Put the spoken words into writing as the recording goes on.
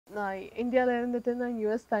நான் இந்தியாவில் இருந்துட்டு நான்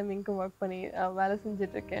யூஎஸ் டைமிங்க்கு ஒர்க் பண்ணி வேலை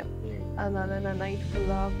செஞ்சிட்ருக்கேன். அதனால் நான் நைட்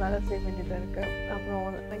ஃபுல்லாக வேலை செய்ய வேண்டியது இருக்குது.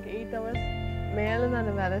 அப்புறம் எனக்கு 8 ஹவர்ஸ் மேலே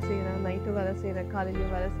நான் வேலை செய்கிறேன், நைட்டு வேலை செய்கிறேன்,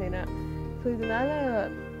 காலையிலையும் வேலை செய்கிறேன். ஸோ இதனால்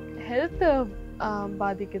ஹெல்த்து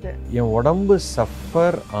பாதிக்குது. என் உடம்பு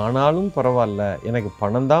சஃபர் ஆனாலும் பரவாயில்ல, எனக்கு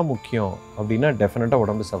பணம் தான் முக்கியம் அப்படின்னா டெஃபினட்டாக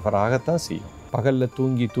உடம்பு சஃபர் ஆகத்தான் செய்யும். பகலில்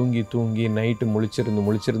தூங்கி தூங்கி தூங்கி நைட்டு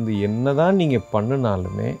முழிச்சிருந்து என்ன தான் நீங்கள்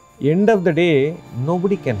பண்ணினாலுமே end of the day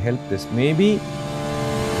nobody can help this. Maybe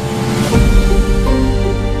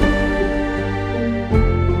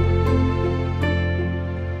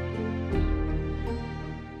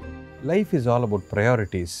life is all about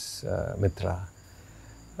priorities, Mitra.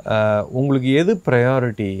 உங்களுக்கு எது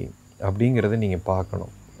ப்ரையாரிட்டி அப்படிங்கிறத நீங்கள்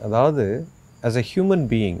பார்க்கணும். அதாவது as a human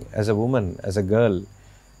being, as a woman, as a girl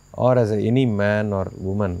or as any man or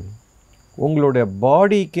woman, உங்களுடைய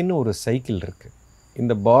பாடிக்குன்னு ஒரு cycle இருக்குது.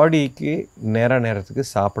 இந்த பாடிக்கு நேரத்துக்கு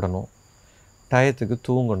சாப்பிடணும், டயத்துக்கு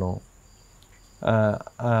தூங்கணும்,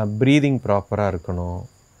 ப்ரீதிங் ப்ராப்பராக இருக்கணும்,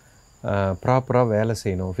 ப்ராப்பராக வேலை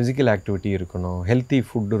செய்யணும், ஃபிசிக்கல் ஆக்டிவிட்டி இருக்கணும், ஹெல்த்தி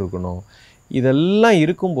ஃபுட்டு இருக்கணும். இதெல்லாம்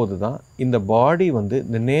இருக்கும்போது தான் இந்த பாடி வந்து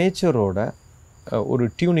இந்த நேச்சரோட ஒரு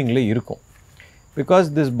டியூனிங்கில் இருக்கும். Because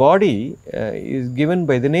this body is given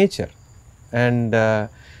by the nature and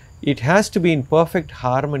it has to be in perfect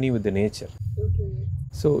harmony with the nature.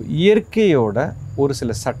 So இயற்கையோட ஒரு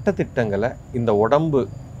சில சட்டத்திட்டங்களை இந்த உடம்பு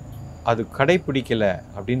அது கடைப்பிடிக்கலை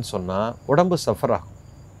அப்படின்னு சொன்னால் உடம்பு சஃபர் ஆகும்.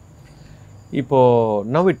 இப்போது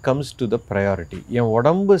now it comes to the priority. என்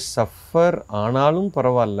உடம்பு சஃபர் ஆனாலும்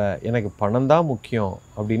பரவாயில்ல, எனக்கு பணம் தான் முக்கியம்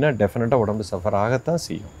அப்படின்னா டெஃபினட்டாக உடம்பு சஃபர் ஆகத்தான்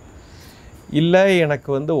செய்யும். இல்லை எனக்கு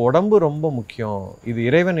வந்து உடம்பு ரொம்ப முக்கியம், இது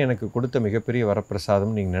இறைவன் எனக்கு கொடுத்த மிகப்பெரிய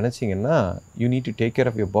வரப்பிரசாதம் நீங்கள் நினச்சிங்கன்னா you need to take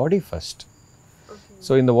care of your body first.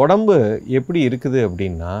 So இந்த உடம்பு எப்படி இருக்குது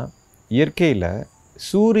அப்படின்னா, இயற்கையில்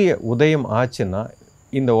சூரிய உதயம் ஆச்சுன்னா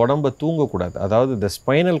இந்த உடம்பை தூங்கக்கூடாது. அதாவது the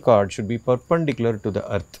spinal cord should be perpendicular to the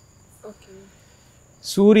அர்த்.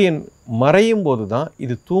 சூரியன் மறையும் போது தான்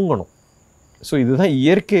இது தூங்கணும். ஸோ இதுதான்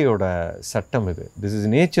இயற்கையோட சட்டம். திஸ் இஸ்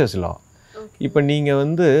நேச்சர்ஸ் லா. இப்போ நீங்கள்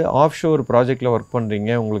வந்து ஆஃப் ஷோர் ப்ராஜெக்டில் ஒர்க்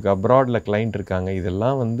பண்ணுறீங்க, உங்களுக்கு அப்ராடில் கிளைண்ட் இருக்காங்க.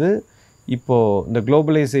 இதெல்லாம் வந்து இப்போது இந்த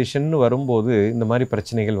குளோபலைசேஷன் வரும்போது இந்த மாதிரி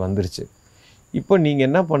பிரச்சனைகள் வந்துருச்சு. இப்போ நீங்கள்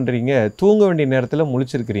என்ன பண்ணுறீங்க, தூங்க வேண்டிய நேரத்தில்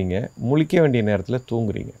முழிச்சிருக்கிறீங்க, முழிக்க வேண்டிய நேரத்தில்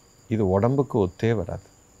தூங்குறீங்க. இது உடம்புக்கு ஒத்தே வராது.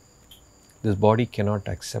 This body cannot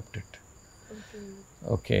accept it.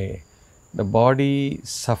 Okay. The body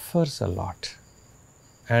suffers a lot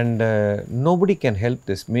and nobody can help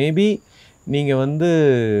this. Maybe நீங்கள் வந்து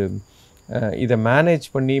இதை மேனேஜ்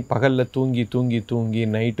பண்ணி பகலில் தூங்கி தூங்கி தூங்கி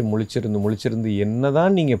நைட்டு முழிச்சிருந்து என்ன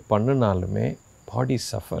தான் நீங்கள் பண்ணினாலுமே பாடி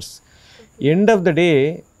சஃபர்ஸ். எண்ட் ஆஃப் த டே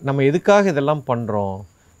நம்ம எதுக்காக இதெல்லாம் பண்ணுறோம்?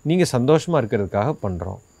 நீங்கள் சந்தோஷமாக இருக்கிறதுக்காக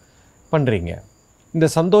பண்ணுறீங்க. இந்த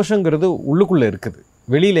சந்தோஷங்கிறது உள்ளுக்குள்ளே இருக்குது,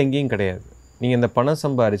 வெளியில் எங்கேயும் கிடையாது. நீங்கள் இந்த பணம்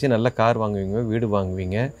சம்பாரித்து நல்ல கார் வாங்குவீங்க, வீடு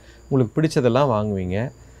வாங்குவீங்க, உங்களுக்கு பிடிச்சதெல்லாம் வாங்குவீங்க.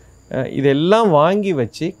 இதெல்லாம் வாங்கி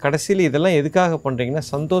வச்சு கடைசியில் இதெல்லாம் எதுக்காக பண்ணுறீங்கன்னா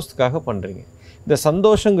சந்தோஷத்துக்காக பண்ணுறீங்க. இந்த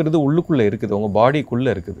சந்தோஷங்கிறது உள்ளுக்குள்ளே இருக்குது, உங்கள் பாடிக்குள்ளே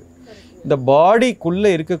இருக்குது. இந்த பாடிக்குள்ளே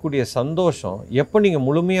இருக்கக்கூடிய சந்தோஷம் எப்போ நீங்கள்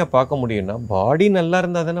முழுமையாக பார்க்க முடியும்னா பாடி நல்லா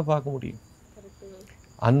இருந்தால் தானே பார்க்க முடியும்.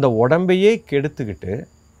 அந்த உடம்பையே கெடுத்துக்கிட்டு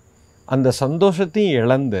அந்த சந்தோஷத்தையும்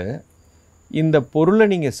இழந்து இந்த பொருளை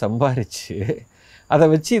நீங்கள் சம்பாரித்து அதை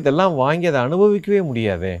வச்சு இதெல்லாம் வாங்கி அதை அனுபவிக்கவே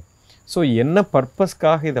முடியாதே. ஸோ என்ன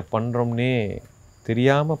பர்பஸ்க்காக இதை பண்ணுறோம்னே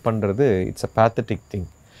தெரியாமல் பண்ணுறது it's a pathetic thing.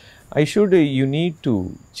 you need to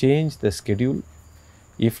change the schedule.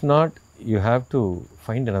 If not, you have to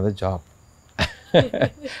find another job.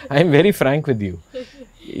 I am very frank with you.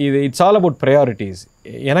 It's all about priorities.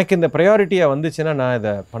 எனக்கு இந்த ப்ரையாரிட்டியாக வந்துச்சுன்னா நான்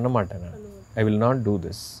இதை பண்ண மாட்டேன். I will not do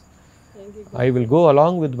this. I will go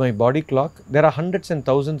along with my body clock. There are hundreds and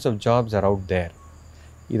thousands of jobs are out there.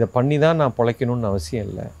 இதை பண்ணி தான் நான் பிழைக்கணும்னு அவசியம்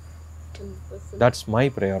இல்லை. That's my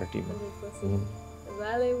priority.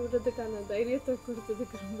 வேலையை விடுறதுக்கான தைரியத்தை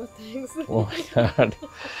கொடுத்ததுக்கு ரொம்ப thanks. Oh my God.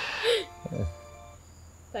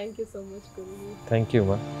 Thank you so much, Guru. Thank you,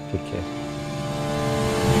 ma. Take care.